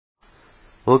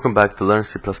Welcome back to Learn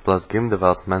C++ Game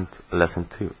Development Lesson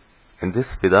 2. In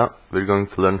this video, we're going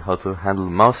to learn how to handle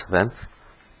mouse events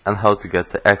and how to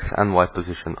get the X and Y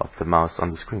position of the mouse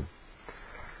on the screen.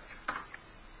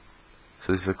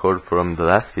 So this is a code from the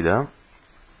last video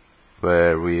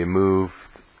where we moved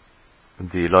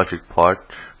the logic part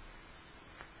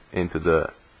into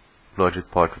the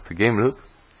logic part of the game loop.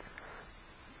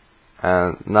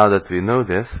 And now that we know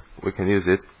this, we can use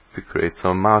it to create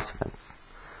some mouse events.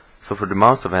 So for the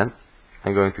mouse event,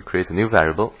 I'm going to create a new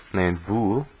variable named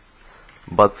bool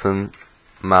button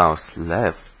mouse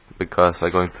left, because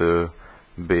I'm going to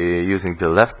be using the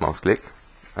left mouse click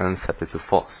and set it to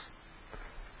false.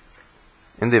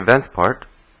 In the events part,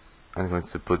 I'm going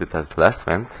to put it as the last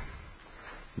event.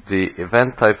 The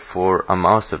event type for a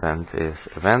mouse event is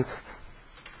event.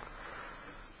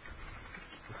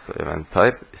 So event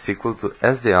type is equal to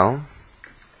Sdl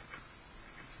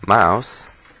mouse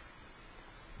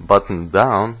button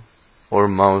down or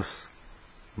mouse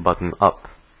button up.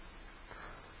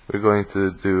 We're going to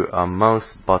do a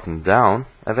mouse button down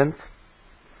event,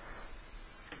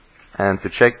 and to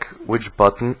check which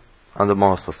button on the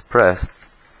mouse was pressed,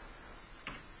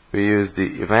 we use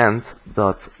the event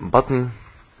dot button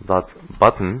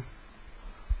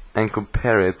and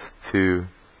compare it to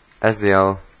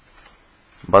Sdl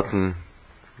button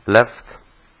left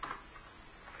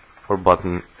or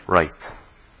button right.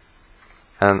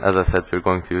 And as I said, we're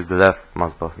going to use the left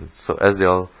mouse button. So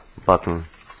Sdl button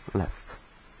left.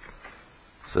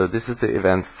 So this is the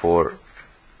event for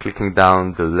clicking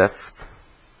down the left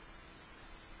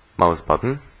mouse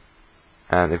button.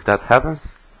 And if that happens,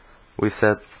 we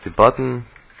set the button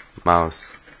mouse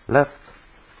left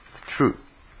to true.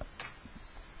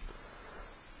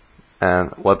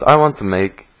 And what I want to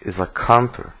make is a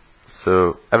counter.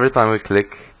 So every time we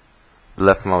click the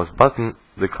left mouse button,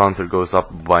 the counter goes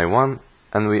up by 1,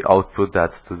 and we output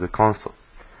that to the console.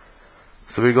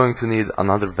 So we're going to need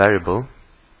another variable,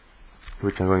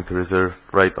 which I'm going to reserve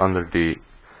right under the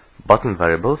button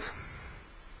variables,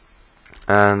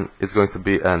 and it's going to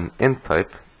be an int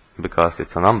type because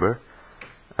it's a number,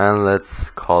 and let's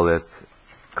call it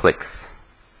clicks,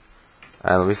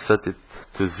 and we set it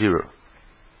to 0.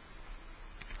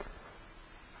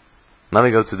 Now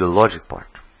we go to the logic part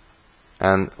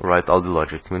and write all the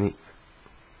logic we need.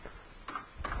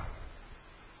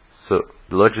 So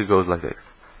the logic goes like this.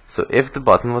 So if the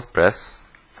button was pressed,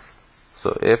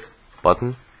 so if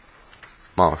button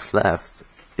mouse left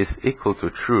is equal to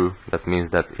true, that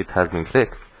means that it has been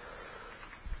clicked,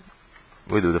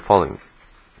 we do the following.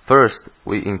 First,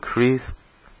 we increase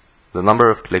the number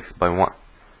of clicks by 1.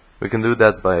 We can do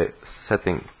that by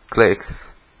setting clicks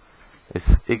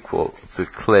is equal to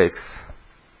clicks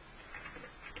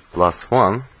plus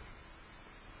 1.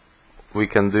 We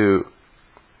can do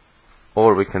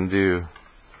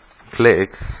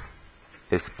clicks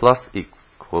is plus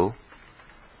equal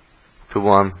to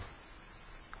 1,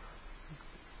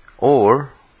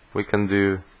 or we can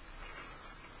do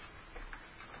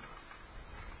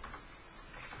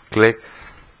clicks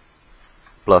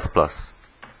plus plus.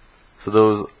 So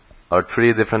those are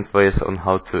 3 different ways on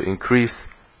how to increase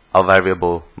a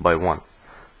variable by 1.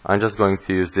 I'm just going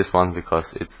to use this one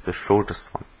because it's the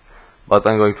shortest one, but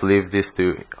I'm going to leave these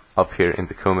 2 up here in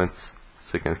the comments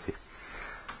so you can see.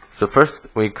 So first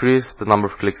we increase the number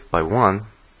of clicks by 1,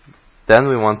 then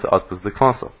we want to output the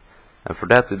console, and for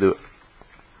that we do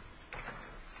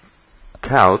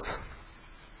count.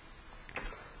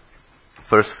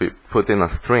 First we put in a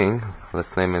string,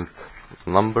 let's name it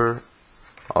number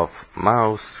of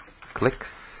mouse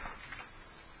clicks,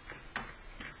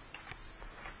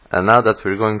 and now that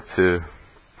we're going to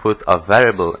put a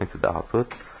variable into the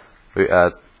output, we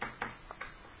add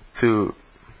 2,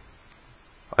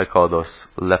 I call those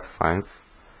left signs,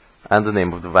 and the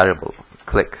name of the variable,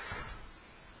 clicks.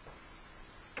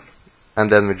 And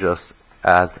then we just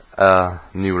add a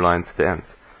new line to the end.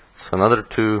 So another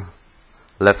 2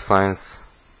 left signs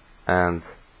and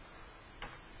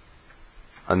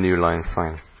a new line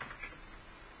sign.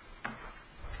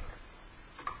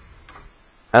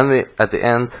 And at the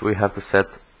end we have to set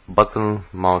button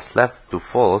mouse left to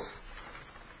false,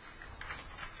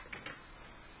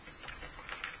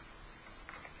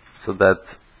 so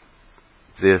that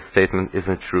this statement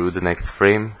isn't true the next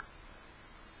frame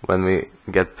when we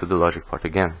get to the logic part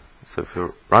again. So if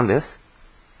you run this,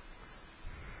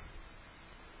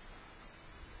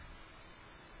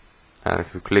 and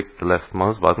if you click the left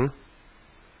mouse button,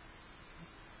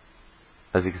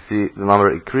 as you can see, the number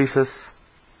increases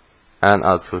and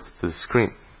output to the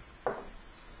screen.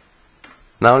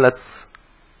 Now let's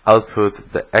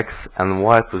output the X and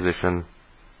Y position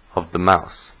of the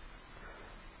mouse.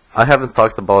 I haven't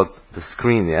talked about the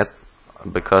screen yet,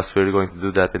 because we're going to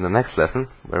do that in the next lesson,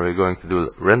 where we're going to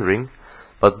do rendering.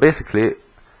 But basically,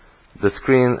 the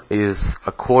screen is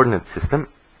a coordinate system,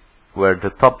 where the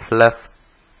top left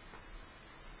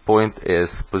point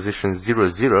is position 0,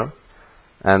 0,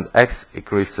 and x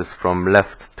increases from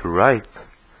left to right,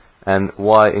 and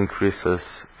y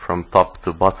increases from top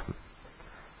to bottom.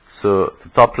 So the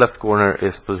top left corner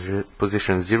is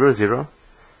position 0, 0,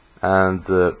 and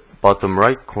the bottom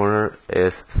right corner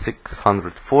is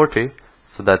 640,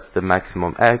 so that's the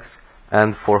maximum x,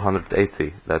 and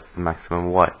 480, that's the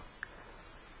maximum y.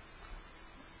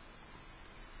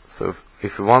 So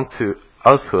if we want to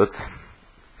output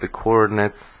the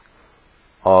coordinates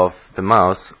of the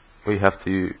mouse, we have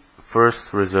to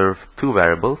first reserve two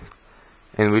variables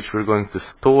in which we're going to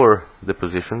store the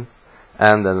position,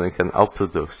 and then we can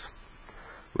output those.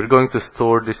 We're going to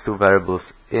store these two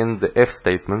variables in the if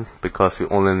statement because we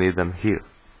only need them here.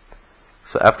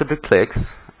 So after the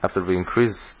clicks, after we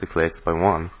increase the clicks by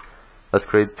 1, let's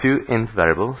create two int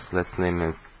variables. Let's name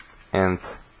it int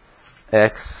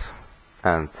x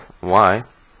and y.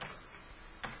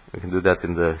 We can do that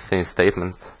in the same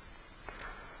statement.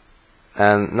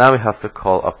 And now we have to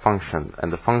call a function,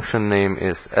 and the function name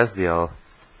is Sdl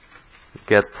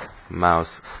Get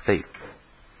Mouse State.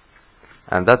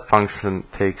 And that function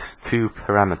takes two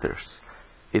parameters.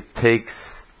 It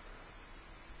takes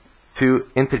two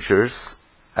integers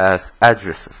as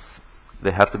addresses.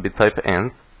 They have to be type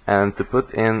int, and to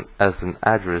put in as an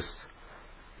address,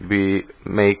 we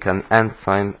make an and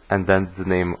sign and then the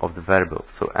name of the variable.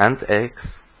 So and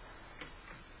x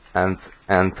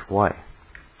and y.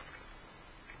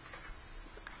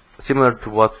 Similar to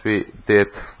what we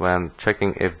did when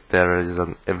checking if there is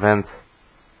an event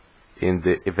in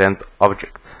the event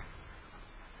object.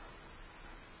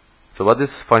 So what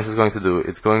this function is going to do,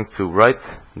 it's going to write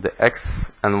the x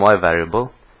and y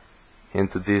variable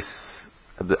into this,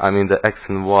 the x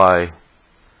and y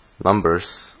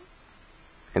numbers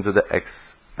into the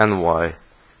x and y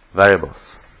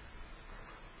variables.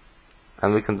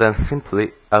 And we can then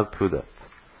simply output that.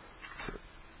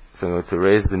 So I'm going to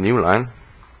raise the new line,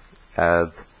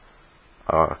 add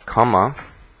our comma,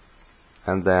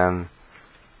 and then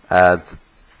add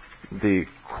the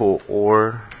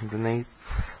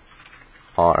coordinates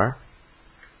r,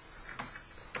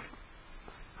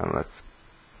 and let's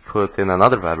put in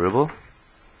another variable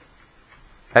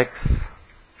x,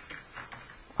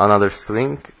 another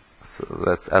string, so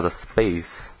let's add a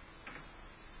space,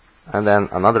 and then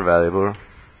another variable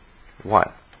y,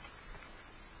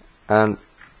 and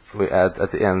we add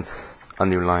at the end a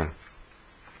new line.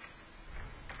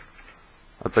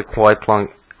 That's a quite long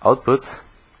output.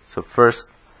 So first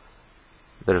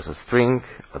there's a string,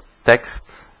 a text,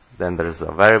 then there's a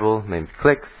variable named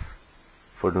clicks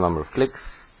for the number of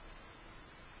clicks,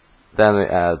 then we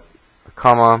add a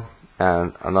comma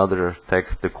and another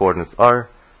text, the coordinates are,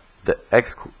 the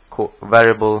x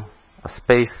variable, a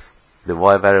space, the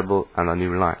y variable, and a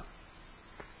new line.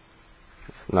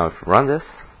 Now if we run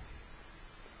this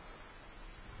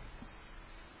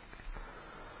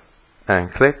and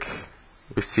click,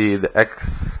 we see the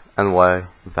x and y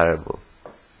variable.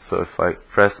 So if I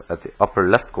press at the upper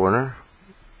left corner,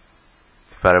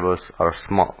 the variables are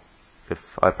small.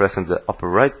 If I press in the upper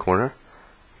right corner,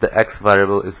 the x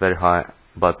variable is very high,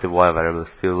 but the y variable is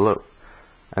still low.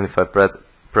 And if I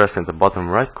press in the bottom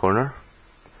right corner,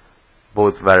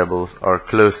 both variables are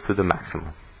close to the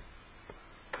maximum.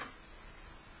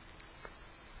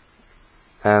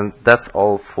 And that's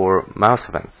all for mouse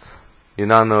events. You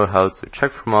now know how to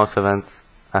check for mouse events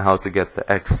and how to get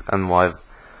the x and y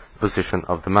position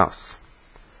of the mouse.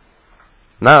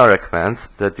 Now I recommend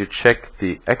that you check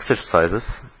the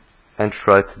exercises and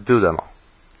try to do them all.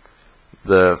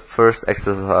 The first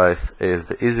exercise is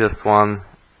the easiest one,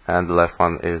 and the last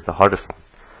one is the hardest one.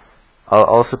 I'll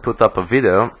also put up a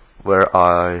video where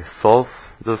I solve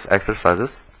those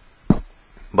exercises,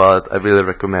 but I really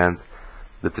recommend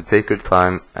that you take your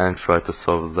time and try to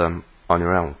solve them on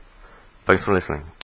your own. Thanks for listening.